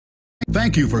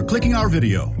Thank you for clicking our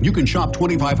video. You can shop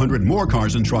 2,500 more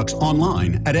cars and trucks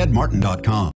online at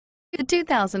edmartin.com. The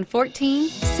 2014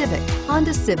 Civic,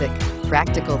 Honda Civic.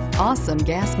 Practical, awesome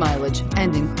gas mileage,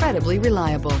 and incredibly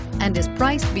reliable, and is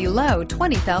priced below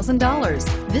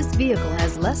 $20,000. This vehicle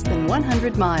has less than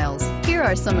 100 miles. Here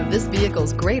are some of this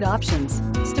vehicle's great options: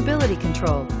 stability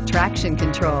control, traction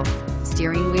control,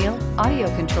 steering wheel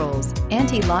audio controls,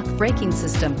 anti-lock braking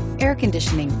system, air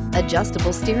conditioning,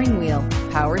 adjustable steering wheel,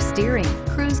 power steering,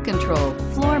 cruise control,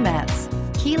 floor mats,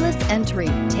 keyless entry.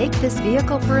 Take this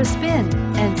vehicle for a spin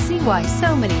and see why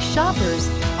so many shoppers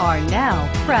are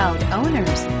now proud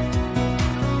owners.